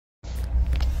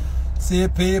See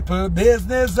people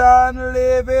business and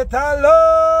leave it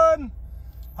alone.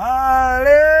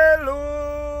 Hallelujah.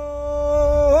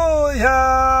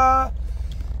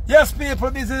 Yes, people,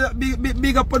 this is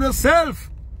big up on yourself.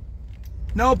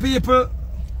 Now, people,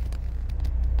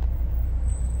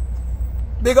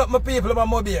 big up my people, my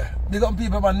mobile. Big up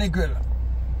people, my Negril.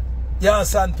 You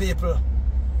understand, people?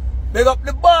 Big up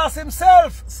the boss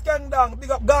himself, Skengdang.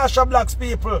 Big up Gasha Blacks,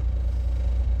 people.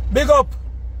 Big up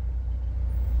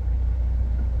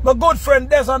my good friend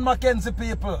Desmond Mackenzie,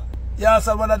 people. You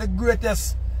understand, one of the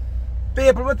greatest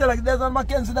people. I tell you, like Desmond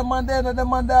Mackenzie, the man there, the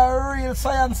man there, a real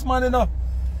science man, you know.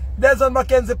 Desmond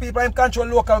Mackenzie, people, I'm control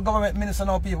local government minister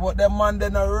now, people. But them man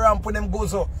there, no ramp with them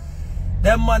gozo.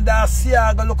 Them man there,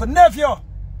 Siaga, look, nephew.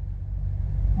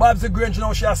 Babsy Grange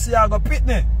now, she a Siaga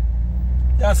Pitney.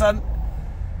 You understand?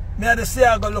 Me had the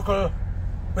Siaga local,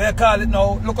 what you call it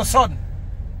now, local son.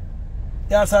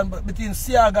 You understand? But between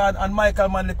Siaga and Michael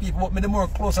Manley people, but me the more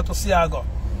closer to Siaga.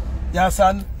 You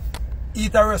understand?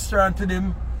 Eat a restaurant with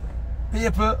him.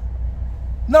 People,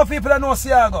 no people that know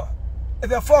Siaga.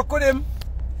 If you fuck with him,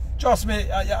 trust me,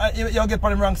 you'll get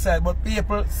on the wrong side. But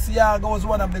people, Siaga was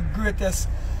one of the greatest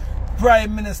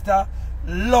prime minister.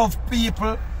 Love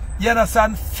people. You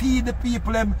understand? Feed the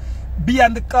people them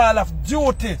beyond the call of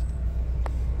duty.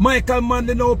 Michael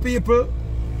Manley know people.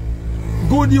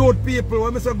 Good youth people.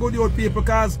 When I say good youth people,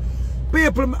 because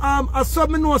people, as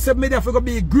some know say me there for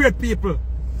be great people.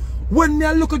 When me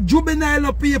look at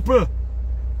juvenile people,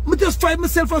 I just find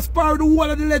myself as part of the whole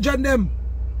of the legend them.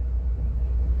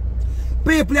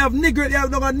 People have nigger, they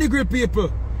have no nigger people.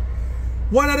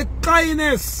 One of the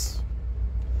kindest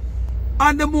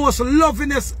and the most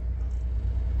lovingest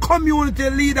community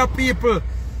leader people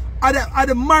are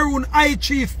the Maroon Eye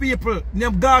Chief people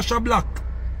named Gasha Black.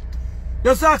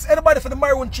 Just ask anybody for the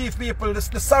Maroon Chief people, the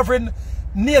sovereign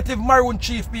native Maroon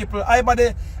Chief people. I'm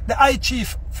the Eye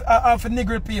Chief for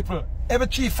nigger people. Every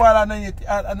chief fall on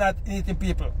anything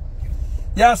people.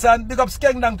 You understand? Big up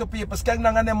Skengdang to people.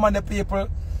 Skengdang and them man the people.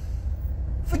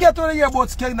 Forget what you hear about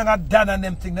Skengdang and Dan and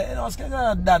them things. You know, Skengdang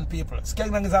are Dan people.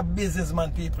 Skengdang is a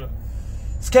businessman people.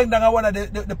 Skengdang are one of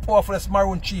the powerfulest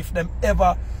Maroon Chief them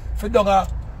ever for done a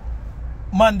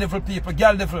man devil people,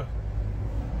 girl devil.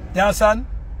 You understand?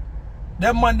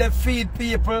 Them man they feed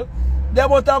people. They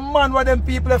about a man what them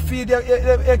people feed, you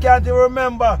can't even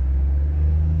remember.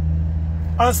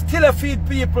 And still feed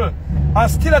people.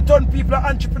 And still turn people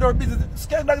entrepreneur business.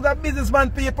 Skengdang is a businessman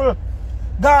people.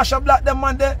 Gasha Black, them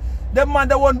man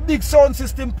they want big sound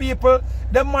system people.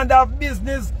 Them man they have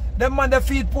business. Them man they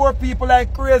feed poor people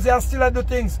like crazy and still do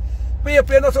things.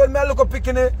 People, you know, so when I look up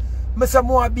picking it, I say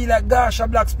more be like Gasha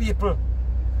Black's people.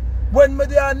 When me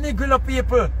they are niggling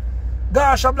people,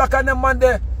 Gasha Black and them man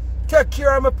they take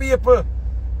care of my people.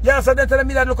 Yes, and then tell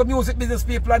me that look at music business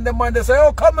people and them man they say,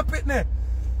 oh come me pitney.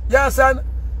 Yes, and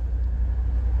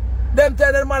them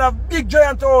tell them man have big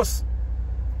giant house.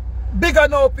 Bigger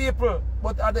now people.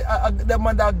 But them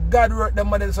man that God work them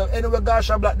man. So anyway,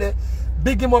 Gasha Black they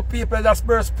big him up people, that's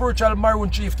very spiritual Maroon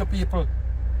Chief to people.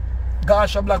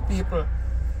 Gasha Black people.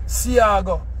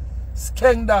 Siaga.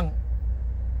 Skengdang.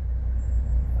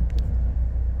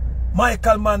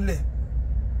 Michael Manley.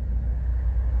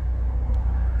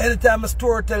 Anytime a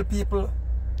story tell people,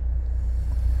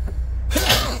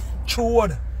 true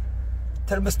word,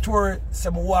 tell me story, say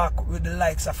I walk with the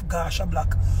likes of Gasha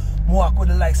Black, I walk with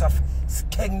the likes of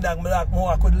Skengdang, I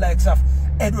walk with the likes of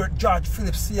Edward George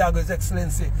Philip Siaga, His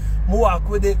Excellency, I walk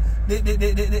with the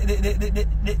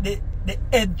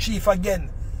head chief again.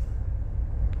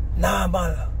 Nah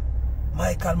man,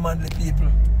 Michael Manley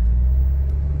people.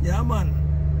 Yeah man.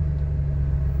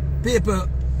 People,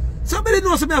 somebody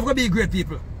knows me have to be great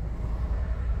people.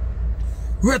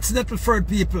 Red Nettleford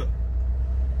people.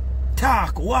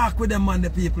 Talk, walk with them man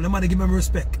the people. Them man they give them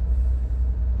respect.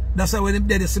 That's why when them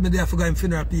dead, they see me there for going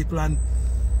funeral people and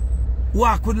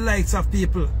walk with the likes of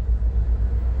people.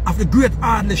 Of the great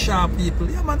Hardly Shaw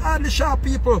people. Yeah man, Hardly Shaw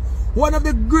people. One of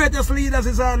the greatest leaders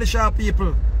is Hardly Shaw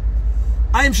people.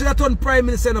 I'm sure that one prime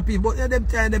minister of people, but yeah, them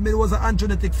time them it was an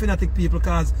anti-genetic fanatic people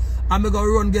because I'm going to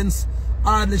run against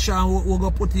Hardly Shaw who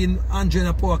go put in Andrew in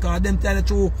a poor car. Them tell the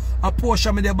truth, a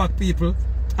portion of their back people.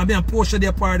 I mean, a portion of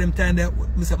their part them time there.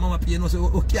 I say, Mama P, you know, say,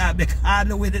 okay, I make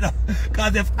hardly with it.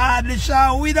 Because if Hardly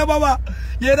Shaw with them, Mama,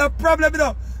 you have a problem, you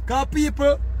know. Because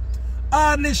people,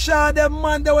 Hardly Shaw, them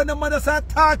man, when the man start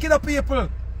talking to people,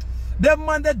 them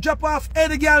man, they drop off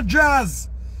any girl draws.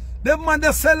 Them man,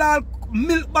 they sell all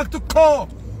milk back to cow.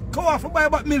 Cow off to buy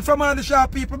back milk from Hardly Shaw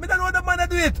people. I don't know the man that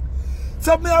do it.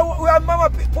 So me and Mama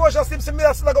Portia seems to me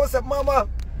that's like I said, Mama,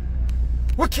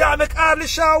 we can't make Hardly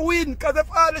Shaw win, because if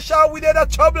Hardly Shaw win, they're in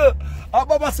trouble. And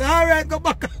Baba say, alright, go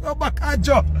back and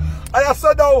Joe. And I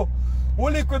said now,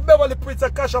 we link with Beverly Prince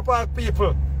and Kasha Park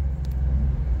people.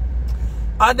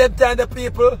 And them time the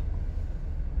people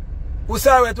who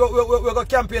say, alright, we're going to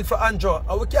campaign for Andrew.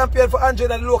 And we campaign for Andrew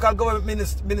in the local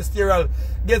government ministerial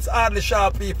against Ardley Shaw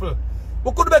people.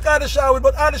 We could make Ardley Shaw with,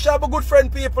 but Ardley Shaw are good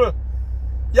friend people.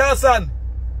 You understand?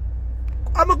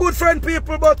 I'm a good friend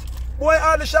people, but boy,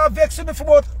 Ardley Shaw vexing me for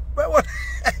what? Lord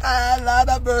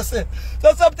have mercy.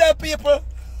 So sometimes people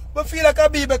we feel like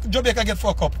Jamaica get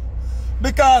fucked up.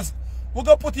 Because we're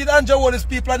going to put in Andrew Wallace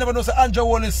people. I never know say Andrew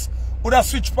Wallace would have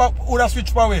switched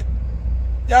away.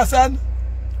 You understand?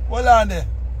 Well on there.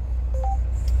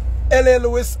 L.A.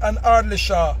 Lewis and Ardley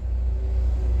Shaw.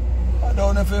 I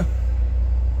don't know if you...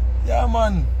 Yeah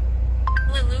man.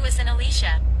 Lewis and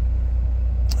Alicia.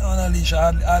 Oh no,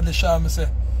 Alicia, Ardley Shaw me say.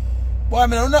 Boy, I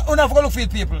mean, we're not going to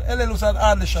feed people. L.A. Lewis and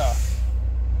Ardley Shaw.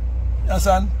 You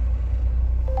understand?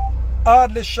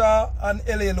 Ardley Shaw and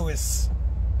L.A. Lewis.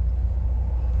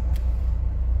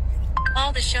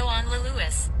 All the show on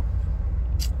Lewis.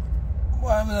 Boy,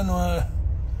 I mean, I know.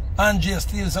 Angie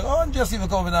Steve said, oh, Angie Steve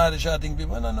come with Ardley Shaw thing,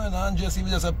 people. No, Angie Steve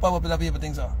just pop up in the people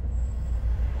things.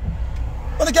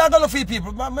 But I can't go to feed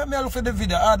people. I look for the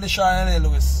video, Ardley Shaw and L.A.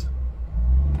 Lewis.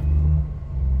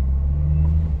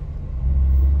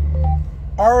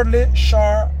 Ardley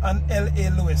Shaw and L.A.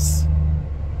 Lewis.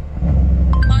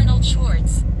 Arnold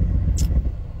Schwartz.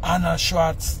 Arnold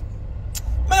Schwartz.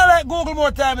 I don't like Google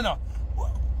more time, you know.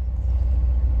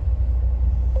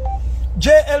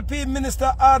 JLP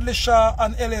Minister Ardley Shaw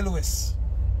and L.A. Lewis.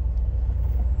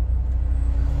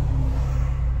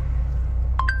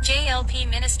 JLP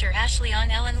Minister Ashley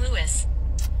on Ellen Lewis.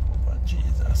 Oh,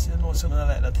 Jesus, you know something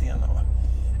like that thing, you know.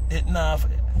 It now.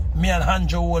 Me and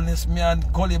Hanjo Wellness, me and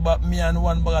Gullibop, me and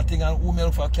one bag of thing and who me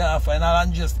look for car and all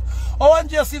and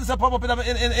just seems to pop up in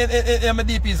my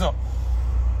DP so.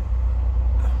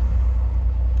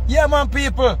 Yeah man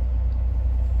people.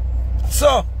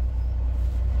 So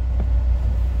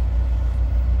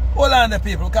hold on the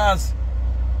people cause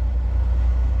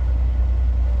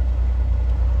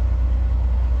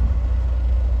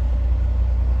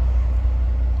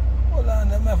hold on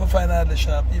them have to find out the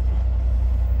shop people.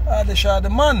 Ardley Shaw, the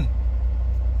man.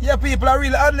 Yeah, people are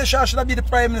really. Ardley Shaw should be the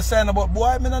Prime Minister, but boy,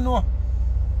 I don't know.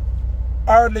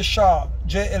 Ardley Shaw,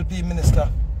 JLP Minister.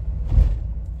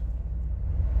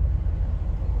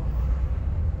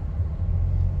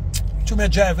 To me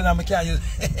driving and I can't use.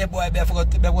 Boy, I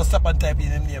forgot to stop and type in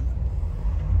his name.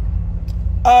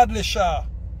 Ardley Shaw.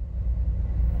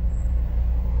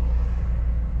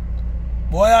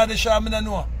 Boy, Ardley Shaw, I don't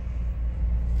know.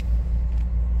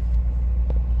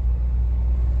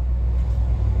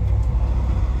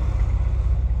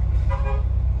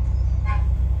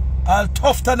 All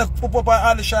Tufton pop up and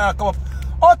Ardley Shaw come up.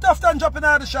 Oh, Tufton dropping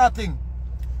Ardley Shaw thing.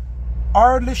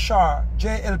 Ardley Shaw,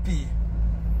 JLP.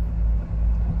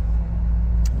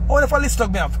 Oh, if I list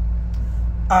me have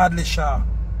Ardley Shaw.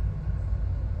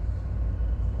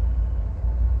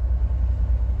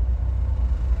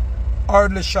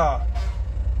 Ardley Shaw.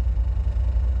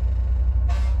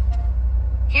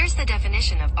 Here's the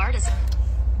definition of artisan.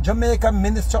 Jamaica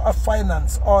Minister of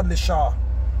Finance, Ardley Shaw.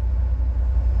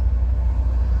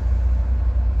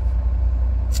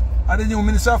 And the new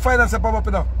Minister of Finance pop up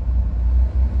now.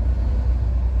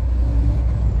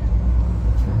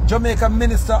 Jamaica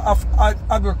Minister of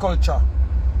Agriculture.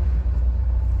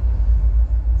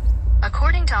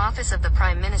 According to Office of the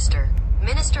Prime Minister,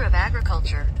 Minister of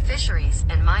Agriculture, Fisheries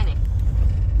and Mining.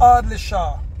 Ardley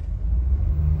Shaw.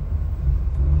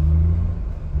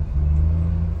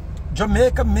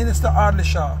 Jamaica Minister Ardley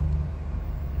Shaw.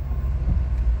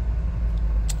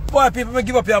 Boy, people, me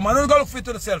give up here, man. Don't go look for it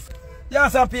to yourself. You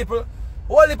understand, people?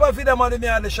 All the people them on me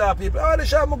Ardley Shaw, people. Ardley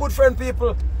Shaw, my good friend,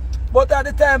 people. But at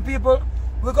the time, people,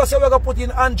 we go say we're going to put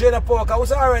in Andre in the poker. We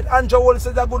say, alright, Andre Wallace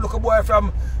is a good looking boy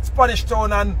from Spanish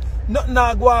Town and nothing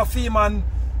now go on fee, man.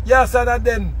 You understand, and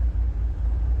then,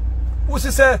 who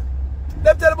say,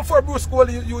 them tell before Bruce Cole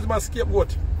use my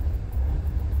scapegoat.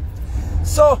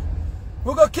 So,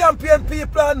 we go campaign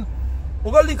people and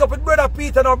we go link up with Brother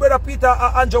Peter. Now, Brother Peter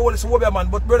and Andre Wallace will be a man,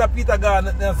 but Brother Peter gone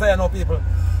and say no people.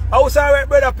 I was alright,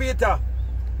 Brother Peter.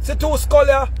 See two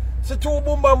Scully, see two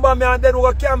Boom Bam Bam, and then we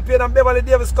go campaign and Beverly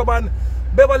Davis come and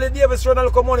Beverly Davis run a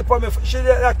little money for me. She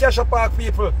a cash park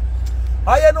people.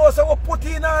 And you know, so we put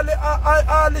in all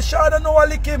the Shaw, don't know what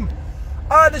lick him.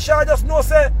 All the Shaw just know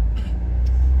say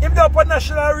him up on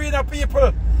national arena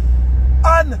people.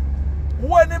 And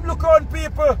when him look around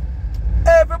people,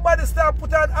 everybody start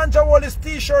put on Andrew Wallace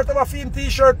t-shirt of a film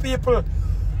t-shirt people.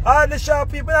 All the Shaw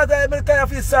people, that's why I kind of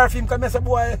feel sorry for him because I say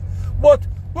boy. But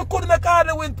We couldn't make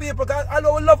hardly win people, because I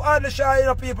know we love hardly share, you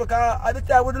know, people, because at the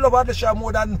time we love hardly share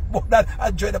more than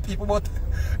enjoy the people, but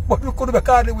we couldn't make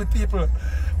hardly win people.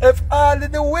 If hardly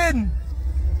the win,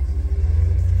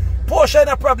 Portia ain't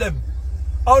a problem.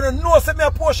 I don't know, say me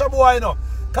a Portia boy, you know.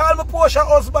 Call me Portia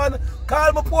husband,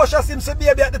 call me Portia Simpson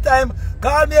baby at the time,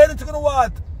 call me anything you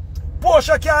want.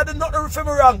 Portia can't do nothing for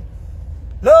me wrong.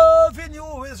 Loving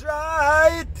you is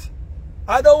right.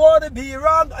 I don't want to be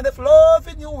wrong. And if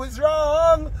loving you is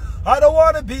wrong, I don't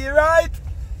want to be right.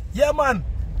 Yeah, man.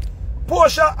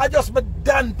 Portia, I just be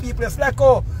done, people. It's like,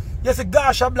 oh, you see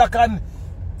Gasha Black and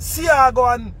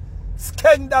Siago and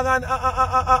Skengdang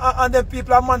and them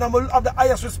people, and man, I have the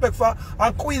highest respect for.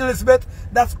 And Queen Elizabeth,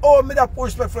 that's all me that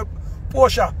respect for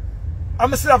Portia.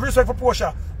 I still have respect for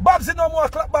Portia. Babsy no more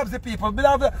clap Babsy people.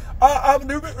 I have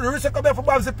the respect for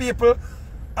Babsy people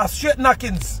are straight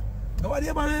knockings. Nobody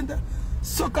ever in there.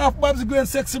 Suck off Babsy Grange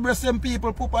sexy breast them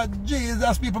people. Papa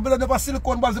Jesus people. But I never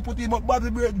silicone Babsy put in, but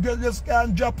Babsy Grange just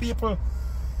can't drop people.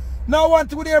 Now I want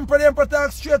to with the Emperor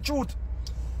talk straight truth.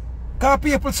 Because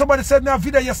people, somebody said me a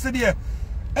video yesterday.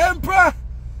 Emperor,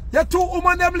 your two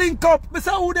women them link up. I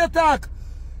say who they talk.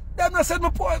 Them not said me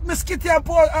Kitty and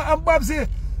Paul and Babsy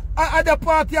at the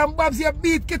party, and Babsy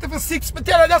beat Kitty for 6. I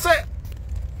tell you that's it.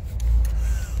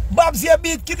 Babsy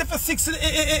beat Kitty for 6 in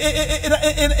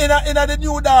the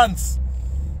new dance.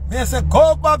 Me say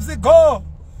go Babsy go.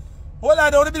 Hold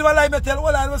on, don't be lie me tell.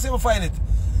 Hold on, I say we find it.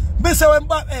 Me say when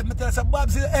me tell say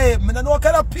Babsy, hey, me don't know what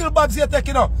kind of pill Babsy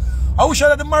taking up. I wish I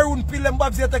had the maroon pill and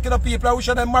Babsy taking up people. I wish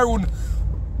I had the maroon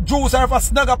juice or if a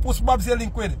snagger post Babsy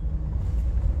link with.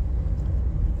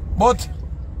 But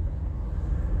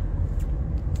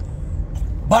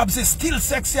Babsy still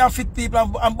sexy and fit people,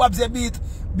 and Babsy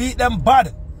beat them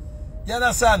bad. You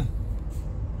understand?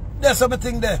 There's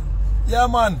something there. Yeah,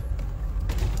 man.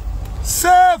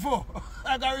 Save!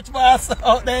 I got rich boss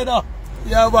out there, you know.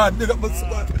 Yeah, man. Big up my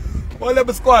squad. All of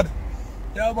my squad.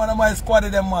 Yeah, man. I'm my squad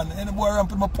of them, man. Any boy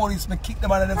ramping my police, I kick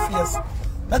them out of their face.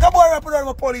 Like a boy ramping around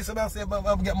my police, and I say,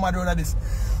 I'm getting mad around this.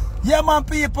 Yeah, man,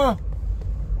 people.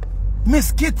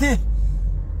 Miss Kitty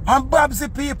and Babsy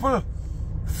people.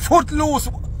 Footloose.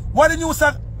 What the news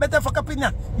are? Better fuck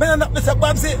opinion. Better not Mr.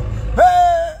 Babsy.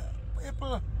 Hey,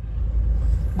 people.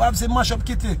 Babsy mash up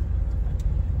Kitty.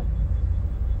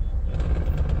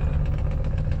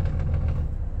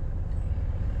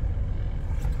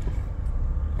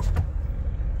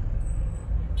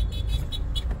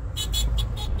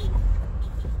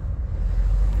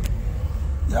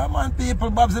 Yeah, man, people.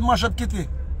 Babsy mash up Kitty.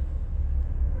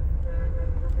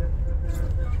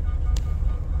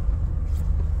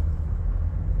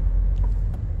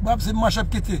 Babsy mash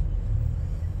up Kitty.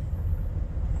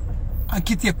 And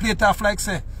Kitty play it off like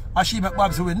say, and she make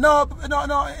Babsy win. No,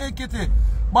 hey Kitty.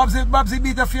 Babsy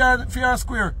beat her fair and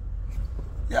square.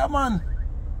 Yeah, man.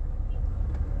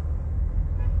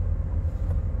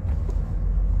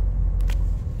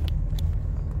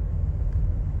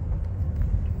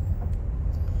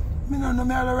 I don't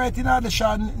know, I write in all the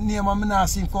shot name and I not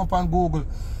see him come up on Google.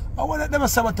 I want them to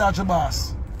sabotage the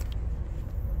boss.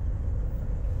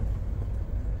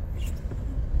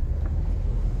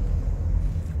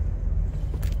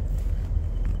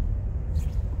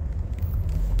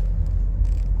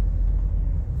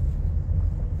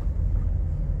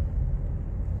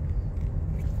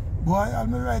 Boy,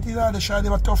 I'm writing all the shot, they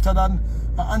were tougher than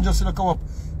Andrew to come up.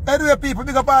 Anyway, people,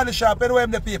 big up all the shop, anyway,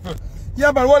 the people.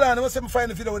 Yeah, but hold on, I was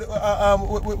find the video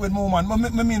with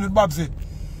Mooman. I mean with Babsy.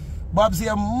 Babsy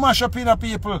a mash up in the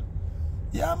people.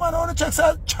 Yeah, man, I want to check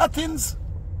some chattings.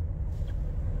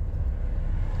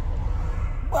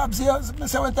 Babsy, I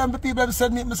say one time the people have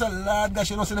said me, I say, Lord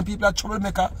gosh, you know, see the people are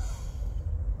troublemaker.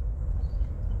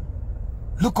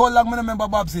 Look how long I remember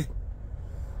Babsy.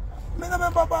 I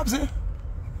remember Babsy.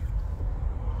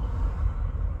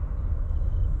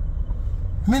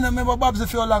 I remember Babsy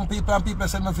for a long people and people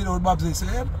send me video with Babsy. Say,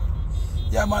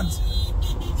 yeah, man.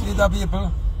 See the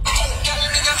people.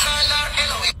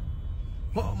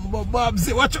 But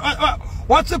Babsy, watch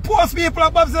the post people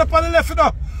of Babsy up on the left, you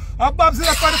know. And Babsy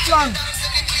up on the flank.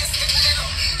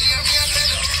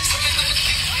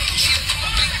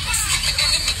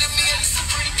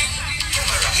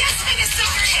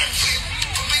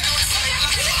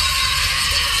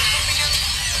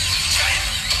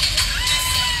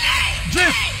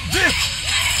 Drift!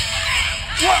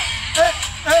 What?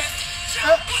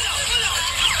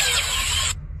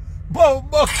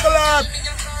 Bombo clap!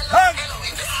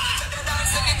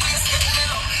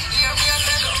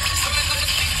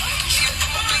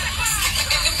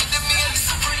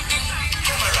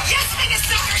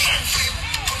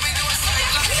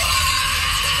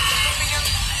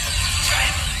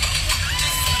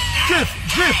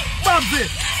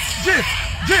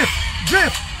 Drift.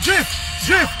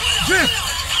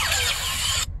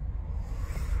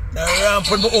 Now I'm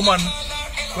putting my woman.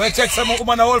 When I check some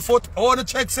woman a whole foot, I want to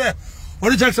check say.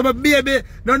 When I check some baby,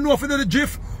 don't know if you do the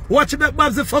drift. Watch me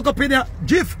Babsy fuck up in here.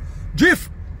 Drift.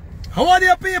 How are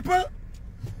you people?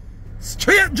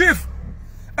 Straight drift.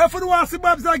 If you don't want to see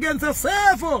Babsy against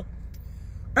yourself,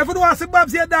 if you don't want to see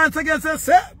Babsy dance against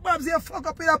yourself, Babsy fuck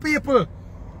up in here people.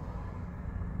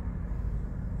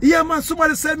 Yeah man,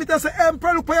 somebody said me to say,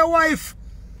 Emperor, look for your wife.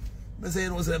 I say, you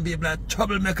know, some people like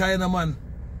troublemaker, you know, man.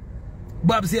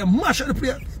 Babsy mash up the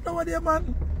place. No what there,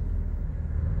 man.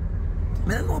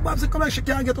 Man, no Babsy come like she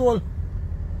can't get old.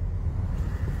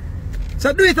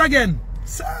 So do it again.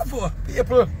 Serve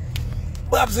people.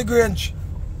 Babsy Grange.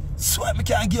 Swear me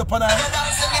can't give up on her.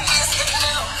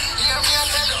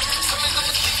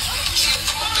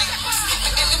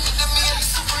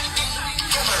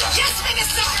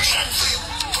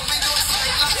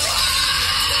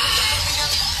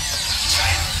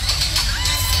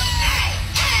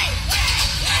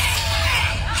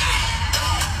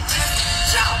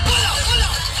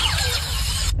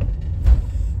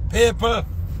 People,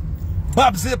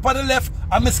 Babsy upon the left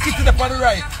and Miss Kitty upon the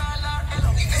right.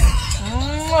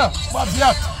 Babsy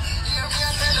out.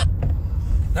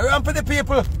 Now ramp the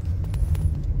people.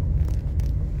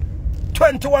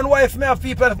 21 wife may have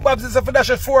people. Babsy is for dash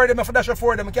 4 of them. I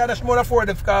can't dash more than 4 of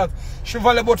them because she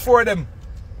value about 4 of them.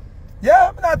 Yeah,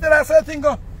 I'm not telling her thing.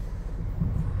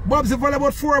 Babsy value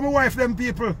about 4 of my wife them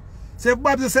people. Say if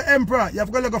Babsy say Emperor, you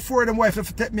have got like a 4 of them wife if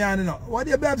you take me on, you know. What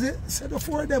do you Babsy? Say the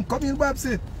 4 of them. Come in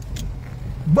Babsy.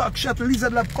 Backshot,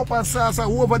 lizard lab, cup and sauce,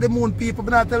 over the moon people,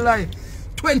 but not a lie.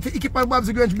 20 keep on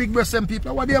Babsy Grange, big breast and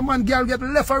people. What do you man, girl get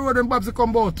left a road and Babsy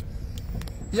come out?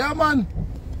 Yeah man.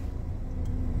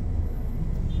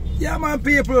 Yeah man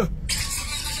people.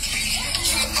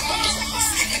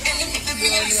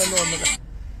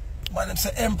 Man them say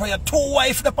Empire, 2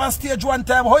 wife up on stage one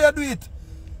time. How you do it?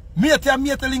 Mate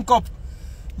link up.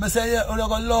 I say yeah, you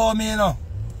gonna love me, you know.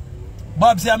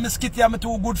 Babsy and Miss Kitty are my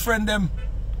 2 good friend them.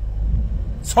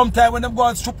 Sometimes when them go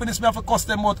and stupid this, me have to cuss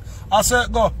them out. I say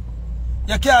go.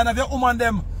 You can't have your woman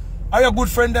them or your good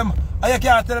friend them and you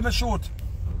can't tell them to shoot.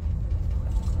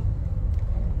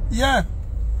 Yeah.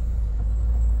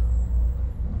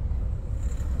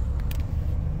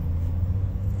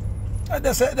 And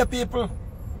they say the people.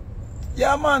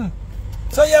 Yeah man.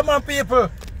 So yeah man people.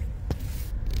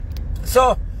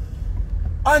 So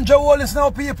Andrew Wallace now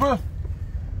people.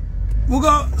 We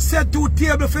gonna set 2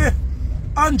 tables for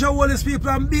Andrew Wallace people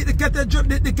and beat the kettle jump,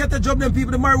 the kettle jump them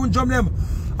people, the maroon jump them.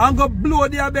 And go blow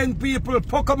their bang people,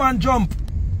 Pokemon jump.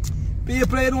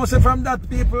 People, you know, say from that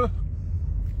people,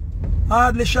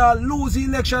 hardly shall lose the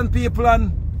election people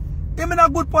and him in a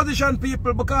good position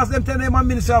people because them tell him a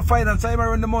Minister of Finance, I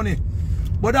run the money.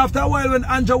 But after a while when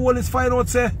Andrew Wallace find out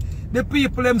say, the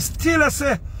people them still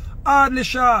say, hardly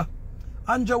shall.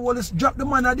 Andrew Wallace drop the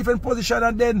man in a different position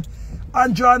and then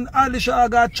Andrew and hardly shall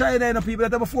got China and people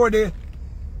that before the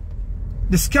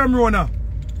scam runner.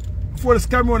 Before the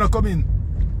scam runner come in.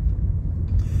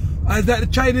 And that the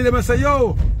Chinese them say,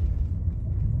 yo,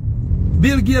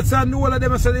 Bill Gates and all of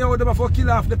them say, yo, they for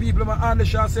kill off the people and hardly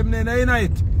shall say him in the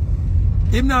night.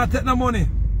 Him not take no money.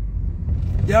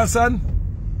 Yeah, son?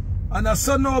 And the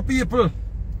son now people.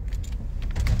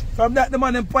 From that the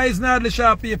man them poison hardly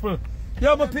shall people.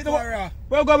 Yeah, but pick the where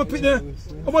go to pick the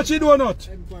how much you do or not?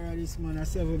 Emperor, this man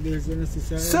has 7 bills and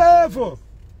necessary. 7?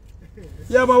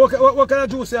 Yeah, but what kind of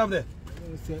juice you have there?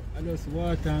 I just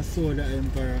water and soda,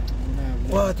 Emperor.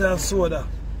 Water and soda.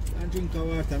 I drink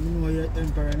water. I know your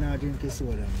Emperor not drink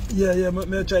soda. Yeah,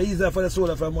 I try easier for the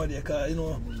soda from one day, because you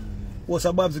know, what's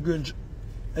a Babsy Grange?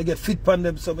 I get fit pan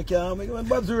them, so I can't make when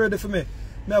Babsy ready for me.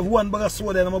 I have 1 bag of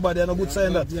soda in my body, and a good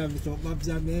sign that.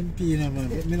 Babsy have MP, man.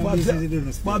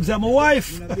 Babsy have my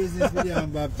wife. I'm not business with you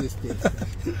and Babsy State.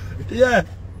 Yeah.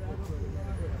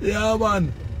 Yeah,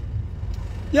 man.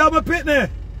 Yeah, my pitney.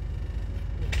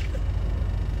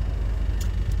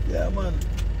 Yeah, man.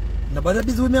 Nobody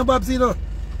busy with me and Babsy, you know.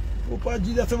 Oh,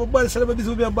 Jesus, everybody said busy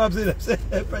with me and Babsy. Say,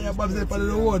 Babsy for the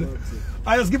road.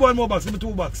 I just give 1 more box, give me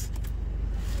 2 box.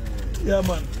 Yeah,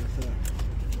 man.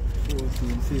 14,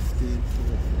 15.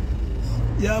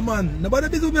 Yeah, man. Nobody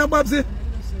busy with me and Babsy.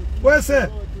 What you say?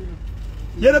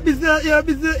 You're a business,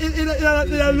 in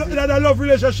a love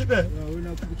relationship there.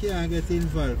 We can't get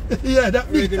involved. Yeah,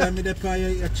 that big. Regularly, me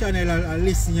on your channel and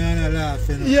listen and laugh.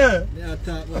 You know? Yeah. They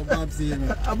talk about Babsy, you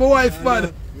know. I'm a wife,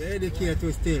 man. You educate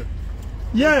to still.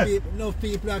 Yeah. Enough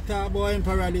people that talk about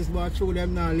Emperor this, but show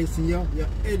them not listen. You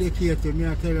educate you. Me,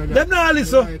 I tell you that. Them not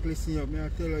listen. Like listen you. Me, I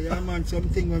tell you, yeah, man,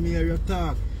 something when me hear you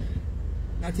talk.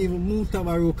 Not even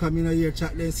Mutabaru coming here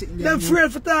chat then sitting there. Them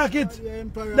afraid for talk it.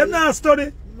 Them not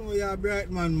study. No, you're a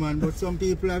bright man, but some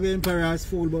people have emperor as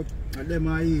fool, but them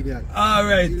are idiot.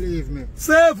 Alright. Believe me.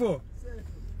 Safe.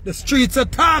 The streets are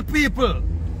talk, people.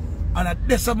 And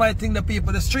that's my thing, the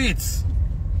people, the streets.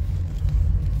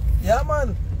 Yeah,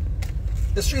 man.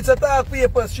 The streets are talk,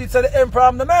 people. The streets are the emperor,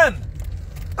 I'm the man.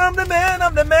 I'm the man,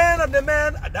 I'm the man, I'm the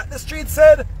man. And that the street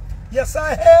said, yes,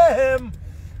 I hear him.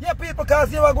 Yeah, people,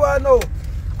 because you are going now.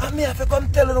 And me have to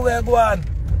come tell you where I go on.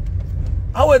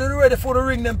 I want to ready for the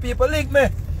ring them people. Link me.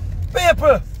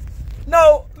 People.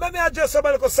 Now, let me address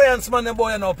somebody like a science man and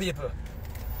boy now, people.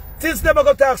 Since they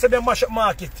go talk to them mash up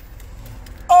market.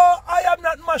 Oh, I am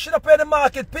not mashing up any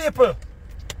market, people.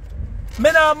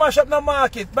 Me not mash up no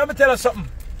market. Let me tell you something.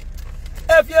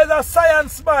 If you're a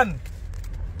science man,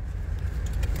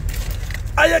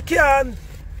 and you can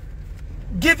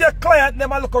give your client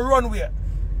them a little runway.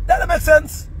 That makes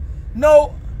sense?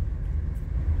 No.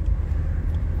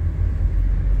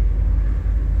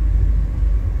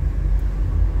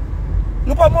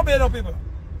 Look at mobile now, people.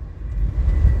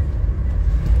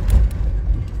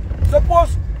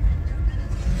 Suppose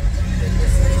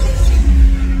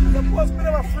me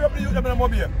never free up the youth them in the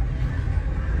mobile.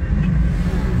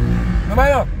 Am I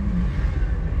now?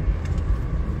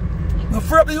 No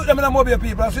free up the youth them in the mobile,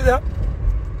 people. See there?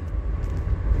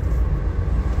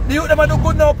 The youth them do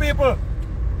good now, people.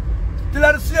 Till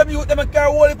I the same youth them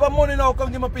carry whole heap of money now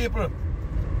come give my people.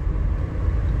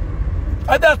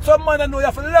 And that's some man I know you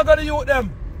have to look at the youth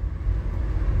them.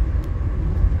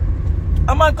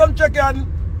 A man come check in.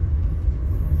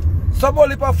 Some whole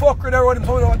heap of fuckery around him,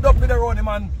 some dumping around him,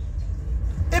 man.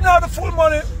 He don't have the full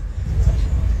money.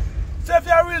 So if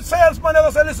you're a real salesman,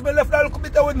 you say, listen, me left that little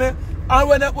bit there with me, and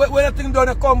when the thing done,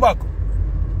 you come back.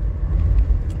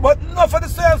 But enough of the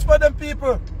salesman, them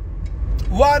people.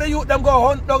 Why the youth them go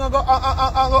hunt down and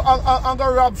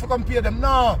go rob for come pay them?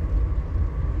 No.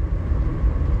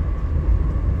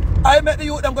 I make the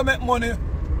youth them go make money.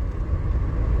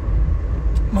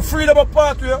 I'm freedom of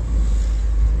pathway.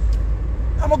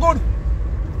 I'm a good.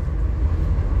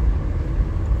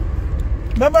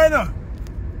 Remember now?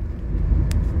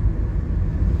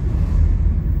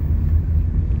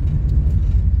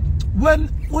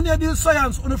 When you do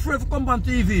science, when you're afraid to come on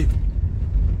TV,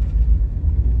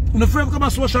 when you're afraid to come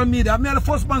on social media, I'm the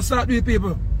first man start doing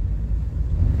people.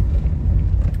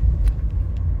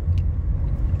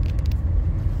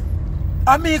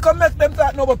 And me can make them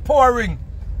talk now about powering.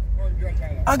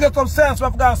 And get some sense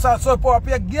of going to start so power.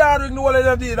 People gathering the whole of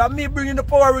them did. And me bringing the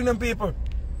powering them people.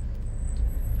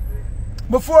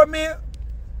 Before me,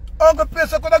 Uncle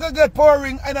place I could get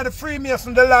powering in the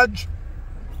Freemason, the lodge.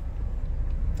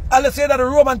 And let's say that the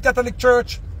Roman Catholic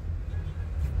Church.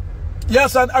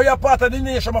 Yes, and are you part of the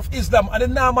nation of Islam? And the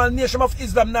normal nation of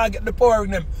Islam now get the powering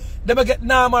them. They may get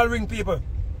normal ring people.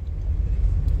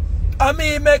 And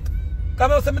me make,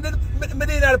 come on, say, me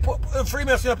the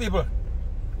Freemason people.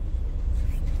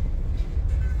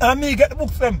 And me get the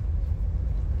books them.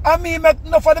 And me make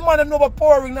enough of the man them know about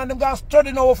pouring and them going to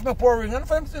study now for me pouring. And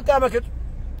for them still can't make it.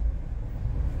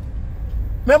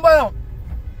 Remember now?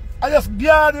 I just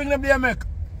gathering them they make.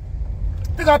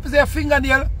 Take a piece of your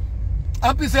fingernail and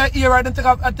a piece of your ear and then take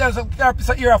a piece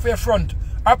of ear off your front.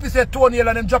 Or a piece of toenail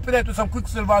and then drop it into some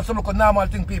quicksilver and some look normal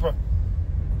thing people.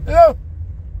 You know?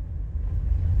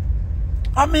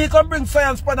 And me can bring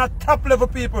science for that top level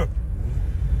people.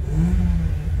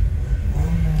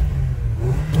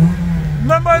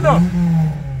 Remember now?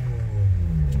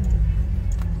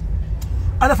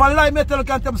 And if I lie, me tell you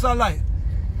can't tell me some lie.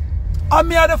 And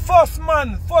me are the first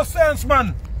man, first science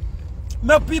man.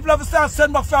 My people have to start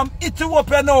sending back from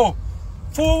Ethiopia now.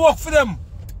 For work for them.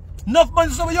 Enough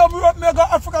money so yo, me go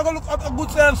Africa go look at a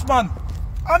good science man.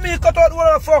 And me cut out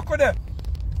all the fuck with them.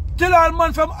 Till all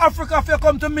man from Africa if you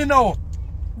come to me now.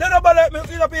 They don't like me,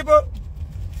 see the people.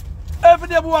 Every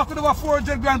day we walk with over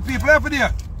 400 grand people, every day.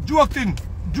 Joke thing.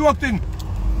 Joke thing.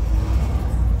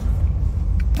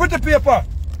 Pretty paper.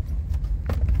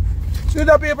 See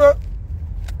the people?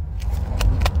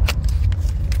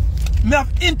 Me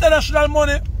have international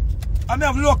money and me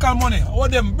have local money. All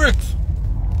them bricks.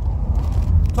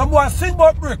 Some boy sing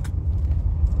about brick.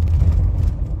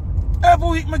 Every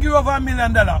week me give over $1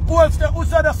 million. Who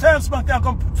said the salesman can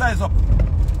come size up?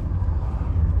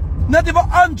 Not even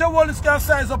Andrew Wallace can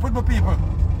size up with my people.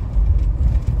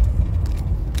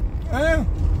 Eh?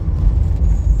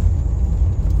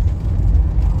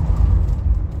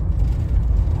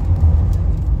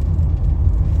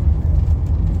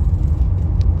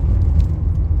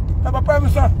 I'm a prime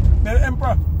minister, I'm the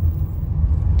emperor.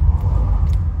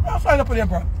 I'll sign up with the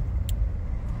emperor.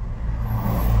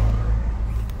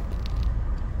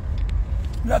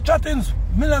 We are chatting.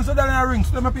 Millions of dollars in rings.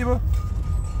 Them people.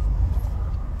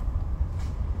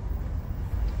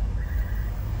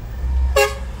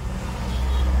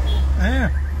 Yeah.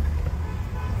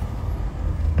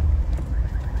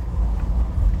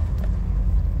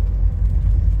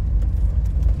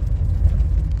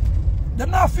 They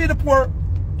not feed the poor.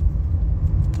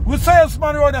 Which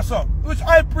salesman around there, sir? Which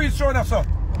high priest around there, sir?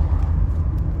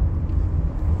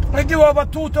 They give over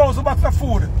 2,000 bags of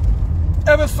food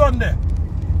every Sunday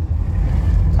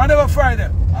and every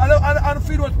Friday. And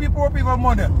feed what people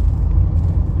Monday.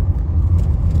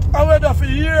 I went there for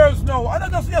years now. And I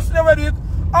just yesterday I did it.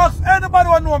 Ask anybody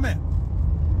who know me.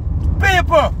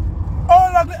 People.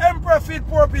 All of the emperor feed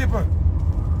poor people.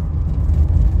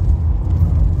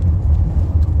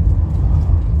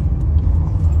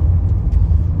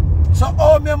 So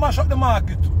how me mash up the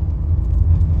market?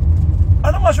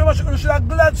 And I'm mash up, you should have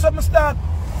glad something start.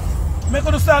 Make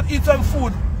you start eat some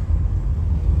food.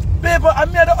 People, I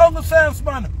made the hungry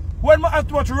salesman. When I have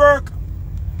to watch work,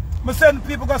 I send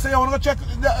people go say, I want to go check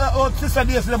the sister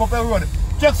days them up the road.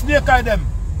 Check snake eye them.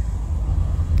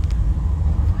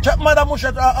 Check Madam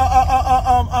Mushet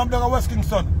down at West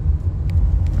Kingston.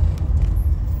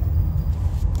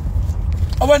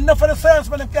 And when enough of the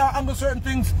salesmen them can't handle certain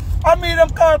things, I mean them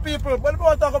call people, but they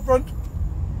don't talk up front.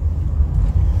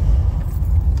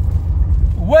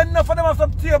 When enough of them have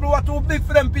some table what too big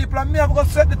for them people, and me have to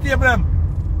set the table them.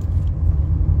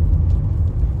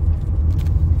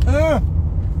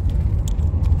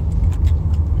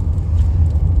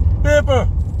 People.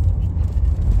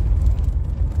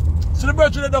 See the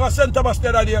birthday dog at St. Thomas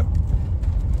there there.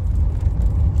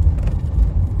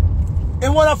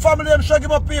 In one of family them show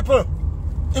him up people.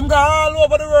 Him go all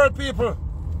over the world people.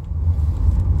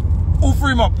 Who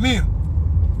free him up? Me.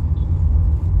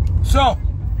 So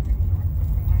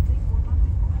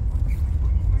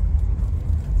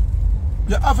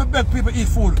you have to beg people eat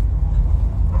food.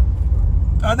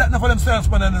 And that's not for them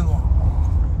salesmen anymore.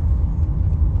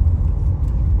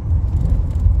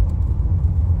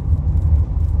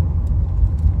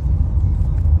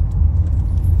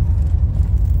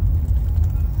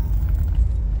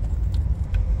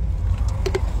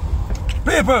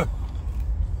 People,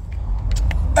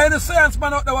 any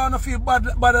salesman out there want to feel bad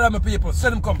than my people,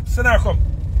 send them come, send her come.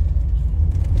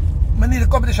 I need the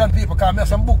competition people, because I have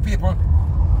some book people.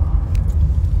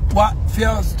 What? If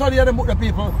you study them book the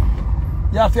people,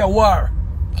 you have to war.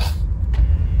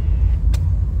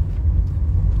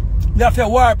 You have to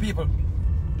war people.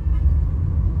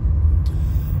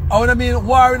 I want to mean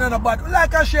warring on a bad,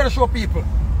 like I share the show people.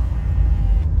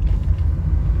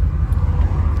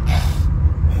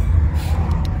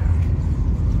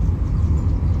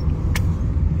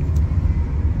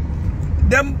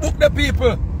 Them book the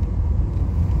people.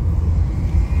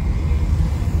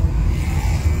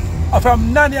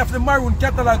 From Nanny of the Maroon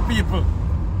Catalog people.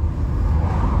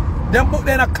 Them book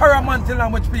them in a Caramanti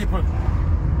language people.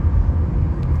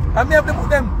 I may have to book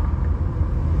them.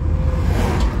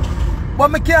 But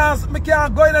me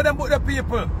can't go in and them book the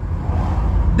people.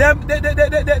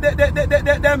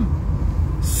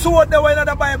 Them sword the way in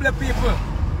the Bible people.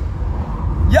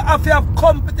 You have to have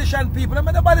competition people. I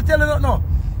mean nobody tell you that no.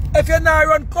 If you not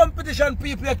run competition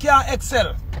people, you can't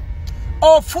excel.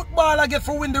 Or footballer get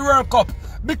for win the World Cup.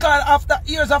 Because after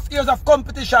years of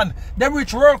competition, they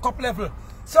reach World Cup level.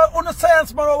 So on the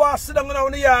science man who sit down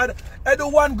in the yard and do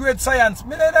one grade science.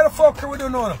 Me know the fuck we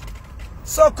don't know.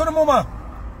 So come mama.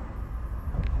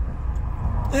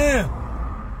 Yeah.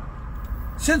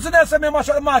 Since today say me mash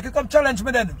up the market, come challenge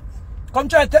me then. Come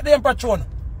try to take the emperor throne.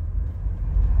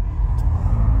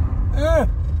 Yeah.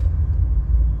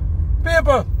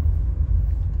 People.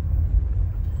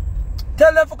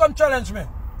 Tell them to come challenge me.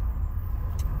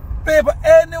 People,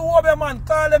 any woman man,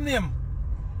 call them name.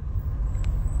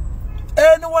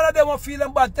 Any one of them will feel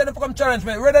them bad, tell them to come challenge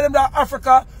me. Whether them that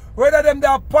Africa, whether them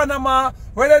that Panama,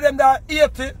 whether them that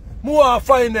Haiti, more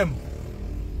find them.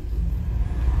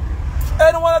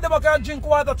 Any one of them can drink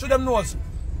water through them nose.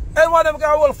 Any one of them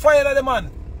can hold fire at the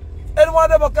man. Any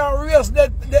one of them can raise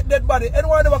dead body. Any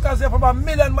one of them can say from a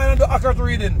million miles to accurate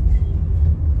reading.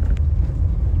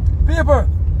 People.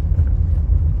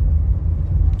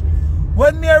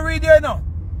 When me read you now,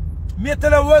 me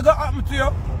tell you what going to happen to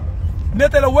you. Me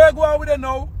tell you where go on with you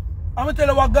now. I'm going to tell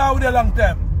you what go on with you a long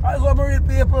time. I go to read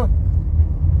people.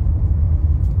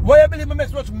 Why you believe me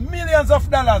makes much millions of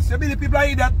dollars? You believe people are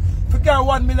idiot? If you carry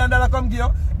 $1 million come give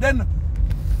you, then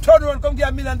turn around come give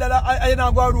 $1 million, I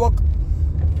now go to work.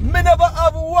 Me never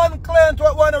have one client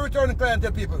who want to return client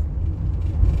to people.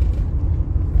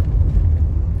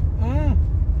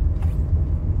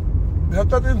 You have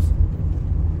things.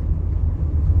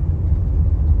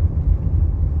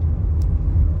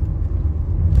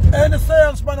 Any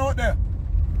salesman out there?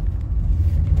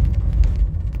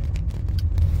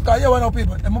 Because you want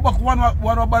people. I'm back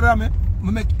one bother me.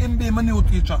 I make him be my new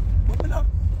teacher. But me not.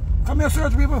 Come here,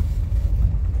 search people.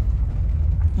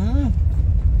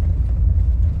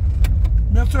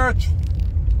 Me search.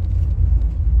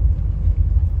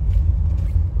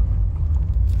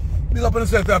 Big up on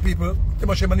yourself there, people.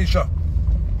 Timoshe Manisha.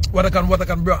 What I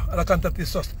can, bro. I can't take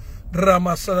this just.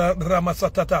 Drama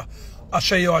satata.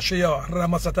 Asheyo.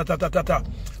 Rama satata.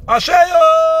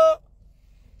 Asheyo.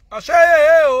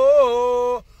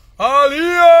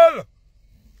 Aliel.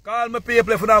 Call me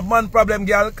people. If you have man problem,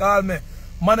 girl, call me.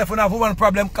 Man, if you have woman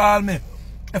problem, call me.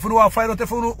 If you want to find out if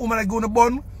you want woman like go in the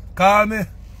bun, call me.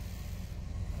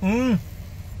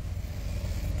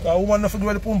 A woman not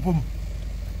forget the pum pum.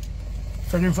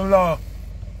 So give some law.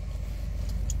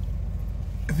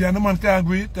 If the man can't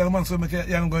agree, tell the man so make you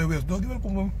going waste. Don't give it a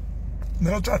pum pum.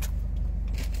 Never chat.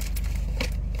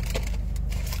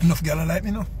 Enough girl like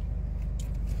me, no.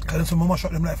 Because some mama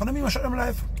shut them life. And I mean shut them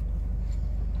life.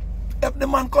 If the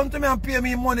man come to me and pay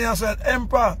me money and say,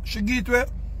 Emperor, she give it away.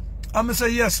 And I say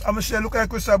yes. And I say, look at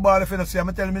Crystal Ball if you don't see.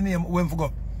 I'm telling me name when to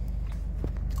go.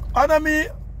 And I mean,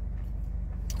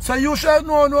 so you shall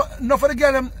know no for the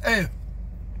girl them, hey.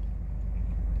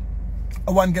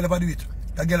 I want girl ever do it.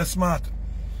 That girl is smart.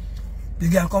 The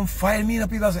girl come find me and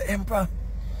people say, Emperor.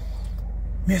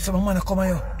 Me say, my man come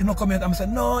here. You don't come here. I say,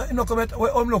 no, you don't come here.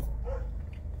 Wait, look.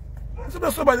 I say,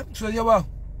 that's somebody. So you are.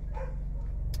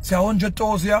 Say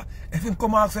 100,000 here. If him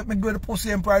come and accept me go to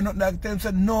pussy Emperor, not like them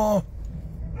said, no.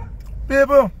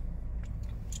 People.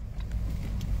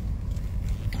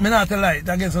 I not tell lie,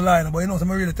 that against the lie, but you know, so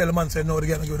I really tell the man say no, the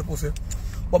girl don't give the pussy.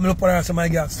 But I look for her and say, my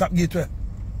girl, stop give it away.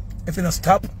 If you don't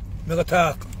stop, I'm going to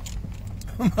talk.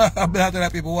 I'm going to tell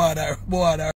people, water.